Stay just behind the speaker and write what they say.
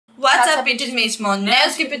What's up, bitches, mi smo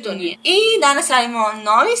Neoski Petunije. I danas radimo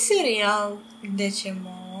novi serijal gdje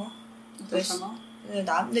ćemo... Slušamo.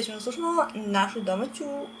 Da, gdje ćemo slušamo našu domaću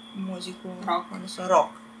muziku. Rock. Odnosno rock.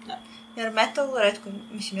 Da. Jer metal, retko,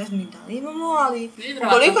 mislim, ja znam ni da li imamo, ali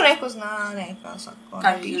koliko neko zna, neka svako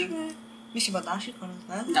piše. Mislim, od naših, ono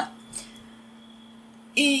zna. Da.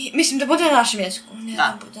 I mislim da bude na našem jeziku, ne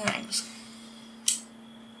da bude na engleskom.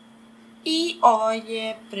 I ovo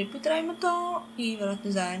je prvi put radimo to i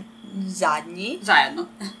vjerojatno zadnji. Zajedno.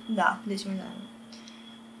 Da, gdje ćemo zajedno.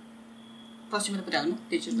 Poslije ćemo da podelimo,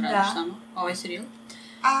 ti ćeš da radiš samo ovaj serijal.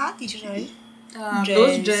 A ti ćeš raditi?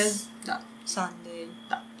 Blues, jazz, da. Sunday.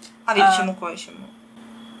 Da. A vidjet ćemo koji ćemo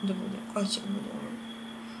da bude, koji ćemo bude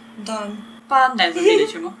dan. Pa ne znam,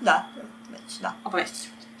 vidjet ćemo. Da, već, da. Obavistit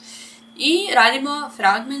ćemo. I radimo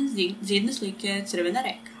Fragment Zidne Slike, Crvena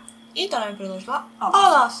Reka. I to nam je predložila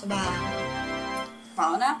ova osoba.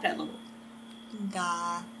 Hvala na predlogu.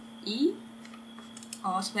 Da. I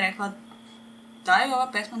ova osoba je rekla da je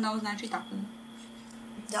ova pesma na ovo znači tako da.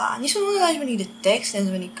 Da, nismo mogli da nađemo nigde tekst, ne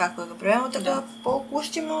znamo ni kako ga prevemo, tako da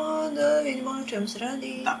pokušat ćemo da vidimo o čemu se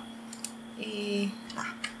radi. Da. I, da,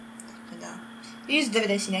 tako da. Iz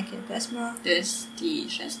 90 neke pesma. 96. I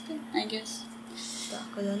guess.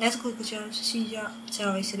 Tako da, ne znam koliko će vam se sviđa cijel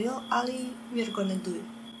ovaj serijal, ali we're gonna do it.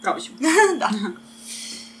 Probat ćemo. Da.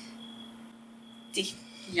 Ti.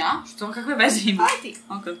 Ja? Što? Kakve veze ima? Aj ti.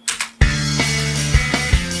 Ok.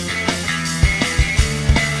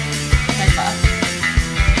 Kaj pa?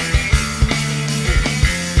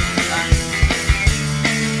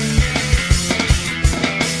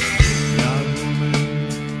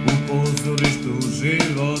 U pozorištu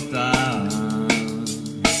života,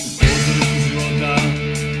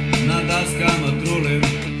 na daskama trulim.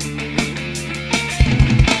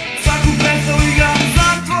 Svaku predstavu igram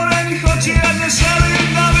zatvorenih oči, jer ne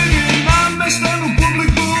želim da vidim nameštenu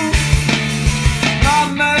publiku.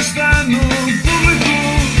 Nameštenu publiku.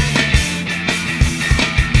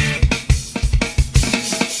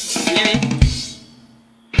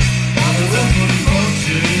 Kada zatvorim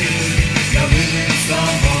oči, ja vidim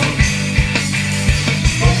samo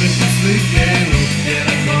popretne slike, lutke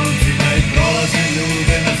na koncima i prolaze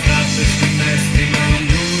ljude na strateškim mestima.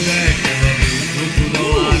 Ljude krvavi, ruku do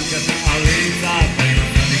lakata, a lica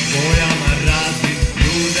prenosanih pojama raznih.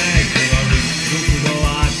 Ljude krvavi, ruku do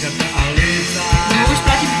lakata, a lica... Ne mogu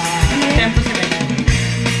ispratiti tempo sebe.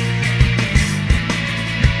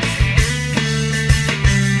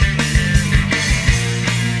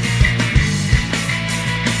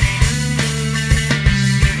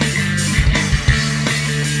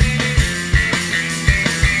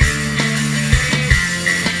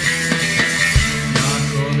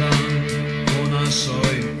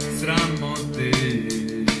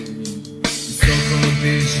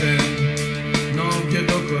 Noge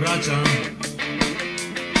dokoračam,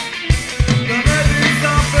 da ne bi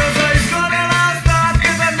zapeo za izgorela ostatke,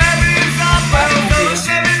 da ne bi zapeo za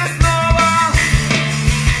ruševine snova,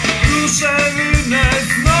 ruševine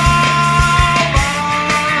snova.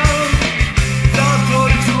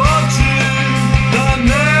 Zatvorit ću oči, da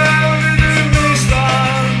ne vidim ništa,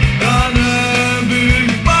 da ne bih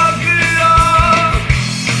patio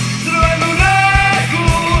crvenu reku.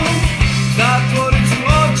 Zatvorit ću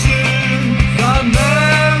oči, da ne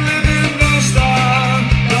vidim ništa,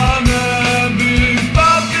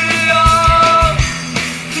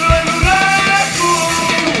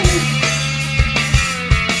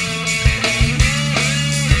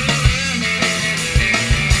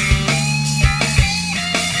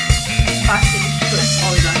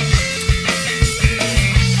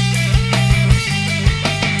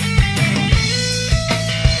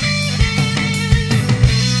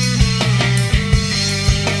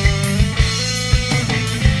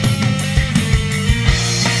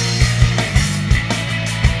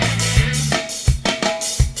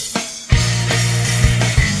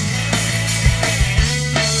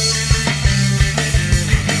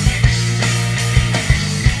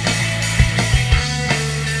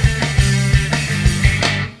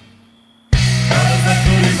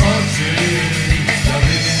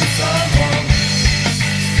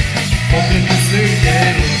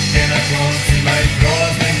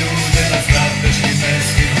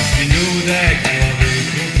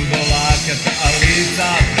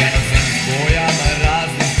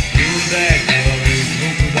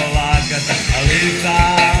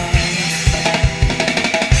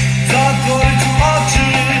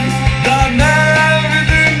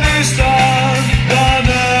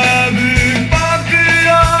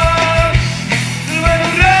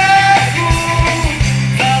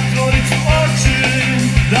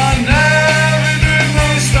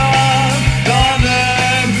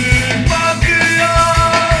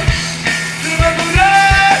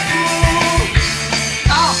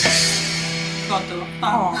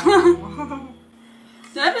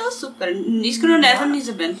 Iskreno ne znam ni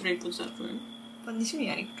za band, prvi put sad čujem. Pa nisam ni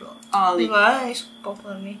ja nikad čula. Ali... Gledaj, nisu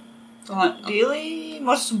popularni. Bili,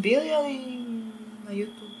 možda su bili, ali na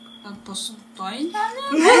YouTube. A postoji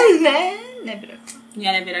dalje? Ne bi rekla.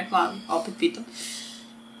 Ja ne bi rekla, ali opet pitam.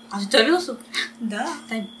 Ali to je bilo super. Da.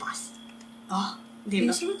 Taj bas. Divno.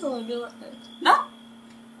 Instrumentalno je bilo... Da.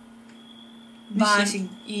 Bas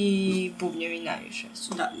i bubnjevi najviše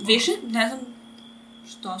su. Da, više, ne znam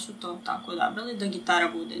što su to tako odabrali, da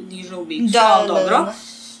gitara bude niža u biksu, da, ali dobro. Da.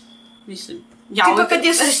 Mislim, tipa kad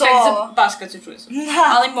je respekt solo. za bas kad se čuje sam.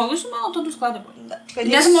 Da. Ali mogli su malo to da usklade bolje. Da.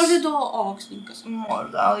 Ne znam, možda je do ovog snimka sam.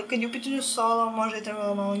 Možda, ali kad je u pitanju solo, možda je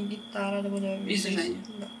trebalo malo gitara da bude... Izraženje.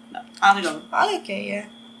 Da, ali dobro. Ali okej je.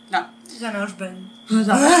 Da. Za naš band.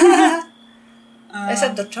 Da.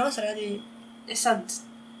 Sad, do čemu se radi? Sad,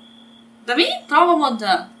 da mi probamo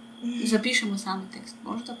da zapišemo sami tekst.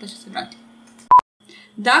 Možda pa će se vratiti.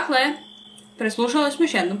 Dakle, preslušali smo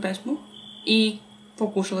još jednu pesmu i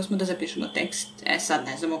pokušali smo da zapišemo tekst. Sad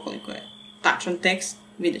ne znamo koliko je tačan tekst,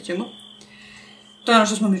 vidjet ćemo. To je ono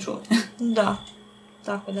što smo mi čuli. Da.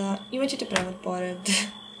 Tako da, imat ćete prevod pored.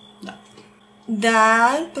 Da.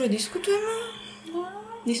 Da, prodiskutujemo.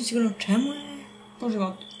 Nisam sigurna u čemu je. Po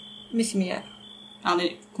životu. Mislim je.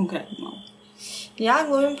 Ali konkretno malo. Ja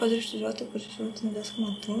glumim pozorište života koji se šuti na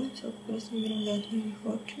deskama tune, svako koristim igram za otvorenih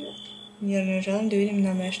očiju, jer ne želim da vidim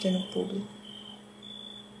nameštenu publiku.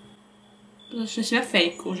 Zato što je sve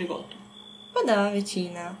fake u životu. Pa da,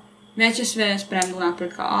 većina. Već je sve spremno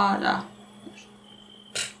napred kao, da.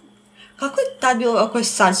 Kako je tad bilo, ako je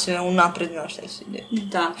sad sve unapred, znaš šta se ide?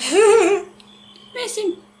 Da.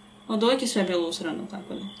 Mislim, od uvijek je sve bilo usrano,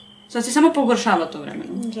 tako da. Sad se samo pogoršava to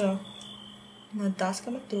vremeno. Da. Na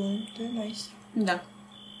daskama trujem, to je nice. Da.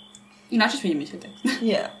 Inače sviđa mi se tekst.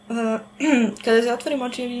 Kada se otvorim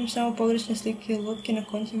oči, vidim samo pogrešne slike, lutke na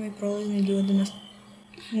koncima i prolazni ljudi na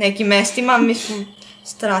nekim mestima, mislim,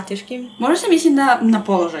 strateškim. Možda se mislim da na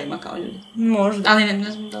položajima kao ljudi. Možda. Ali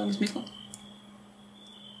ne znam da li ima smisla.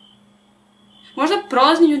 Možda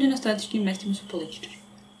prolazni ljudi na strateškim mestima su političari.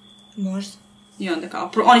 Možda. I onda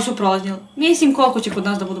kao, oni su prolazni. Mislim koliko će kod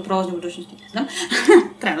nas da budu prolazni u budućnosti, ne znam.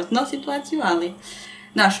 Trenutno situaciju, ali...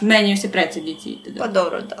 Znaš, menjaju se predsjednici itd. Pa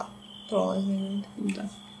dobro, da. Prolazni ljudi. Da.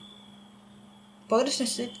 Pogrešne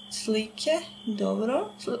slike,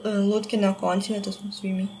 dobro. Lutke na koncima, to smo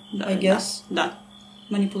svi mi, Da, I guess. Da.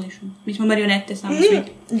 Manipulation. Mi smo marionete, samo svi.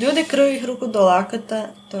 Ljude krvih ruku do lakata,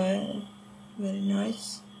 to je very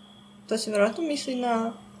nice. To se vjerojatno misli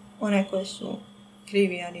na one koje su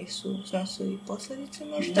krivi, a nisu snosili posljedice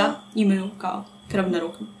možda. Da, imaju kao krvna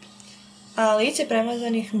ruka. A lice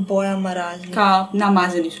premazanih bojama raznih. Kao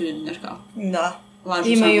namazani su ljudi, znaš kao. Da. Lažu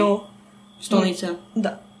imaju... samo stolice.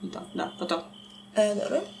 Da. Da, pa to.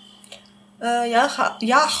 Dobro.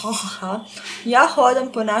 Ja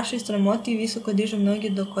hodam po našoj stramoti i visoko dižem noge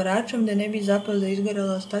do koračam da ne bi zapao za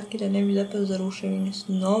izgorele ostatke, da ne bi zapao za ruševine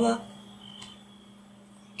snova.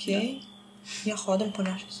 Okej. Ja hodam po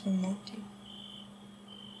našoj stramoti.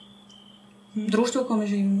 Društvo u kome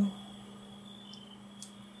živimo.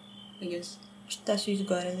 I guess. Šta su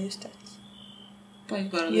izgoreli ostaci? Pa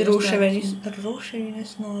izgoreli I ruševine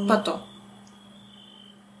snova. Pa to.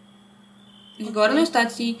 Izgoreli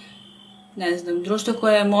ostaci, ne znam, društvo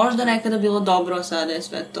koje je možda nekada bilo dobro, a sada je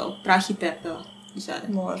sve to prah i pepela. I sada.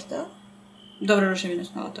 Možda. Dobro ruševine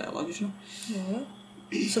snova, to je logično. Dobro.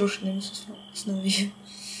 Srušeni su snovi.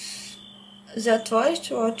 Zatvorit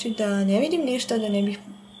ću oči da ne vidim ništa, da ne bih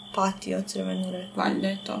patio od Crvene Reke. Valjda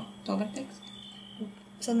je to dobar tekst.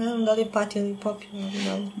 Sad ne znam da li je patio ili popio,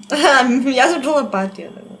 ali ja sam čula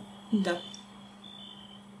patio. Da.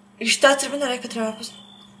 I šta Crvena Reka treba poznati?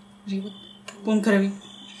 Život. Pun krvi.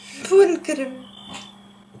 Pun krvi.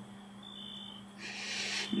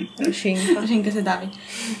 Šinka. Šinka se davi.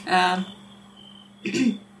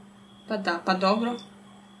 Pa da, pa dobro.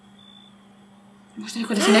 Možda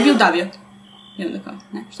neko da se ne bi udavio. I onda kao,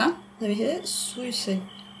 ne, šta? Da bih je suicide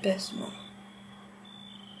pesma.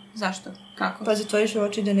 Zašto? Kako? Pa zatvoriš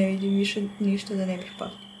oči da ne vidim više ništa, da ne bih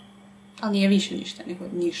patio. Ali nije više ništa, nego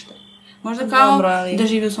ništa. Možda kao dobro, ali... da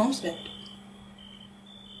živi u svom svetu.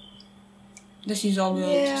 Da se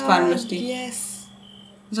izoluje od stvarnosti. Yes.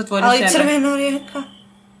 Zatvori ali sebe. Ali Crvena Reka?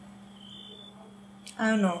 I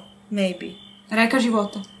don't know. Maybe. Reka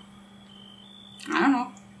života. I don't know.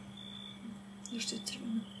 Zašto je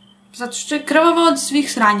crvena? Zato što je krvava od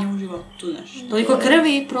svih sranja u životu, znaš. Toliko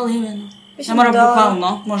krvi i proliveno. Ne mora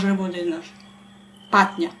bukvalno, može ne bude, znaš.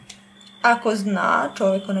 Patnja. Ako zna,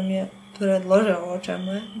 čovjek ko nam je predložio ovo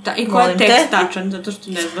čemu je. Da, i ko je tekst tačan, zato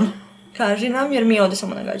što ne znam. Kaži nam, jer mi ovdje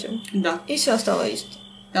samo nagađamo. Da. I sve ostalo isto.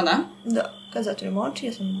 Jel da? Da. Kad zatvorim oči,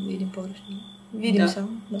 ja sam vidim pogrešno. Vidim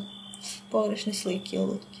samo, da. pogrešne slike i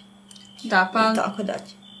lutke. Da, pa... I tako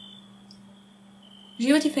dalje.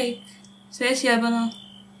 Život je fake. Sve je sjebano.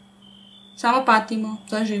 Samo patimo.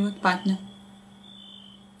 To je život, patnja.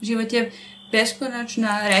 Život je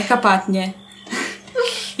beskonačna reka patnje.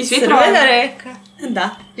 I svi Crvena reka. Da,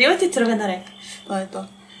 život je crvena reka. To je to.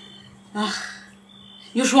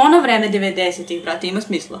 Još u ono vreme 90-ih, brate, ima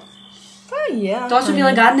smisla. Pa ja. To su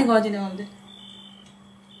bile gadne godine ovdje.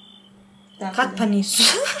 Kad pa nisu.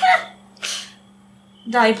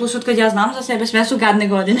 Da, i plus od kad ja znam za sebe, sve su gadne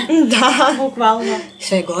godine. Da. Bukvalno.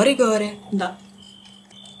 Sve gore. Da.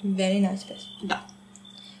 Very nice pesma. Da.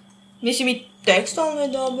 Mislim i tekstualno je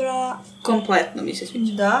dobra. Kompletno mi se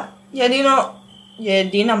sviđa. Da.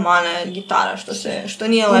 Jedina mana je gitara što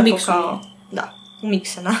nije lepo Umiksana. kao... Da,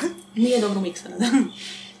 umiksana. Nije dobro miksana, da.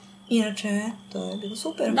 Inače, to je bilo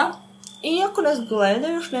super. Da. I ako nas gleda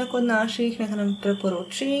još neko od naših, neka nam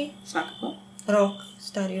preporuči Svakako. rock,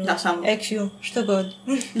 stariju, Da, samo. Exiju, što god.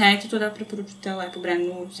 Nemojte tu da preporučite lepu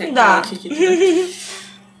brandnu sekciju. Da.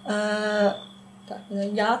 Tako da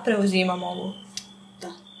ja preuzimam ovu.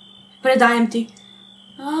 Da. Predajem ti.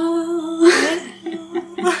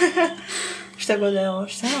 Šta god je ovo,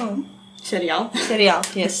 šta je ovo? Serijal. Serijal,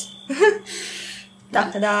 yes.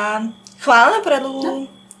 Tako da, hvala na predlogu.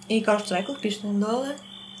 I kao što rekao, pišite nam dole.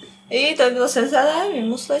 I to je bilo sve sada,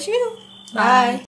 vidimo u sljedećem videu. Bye!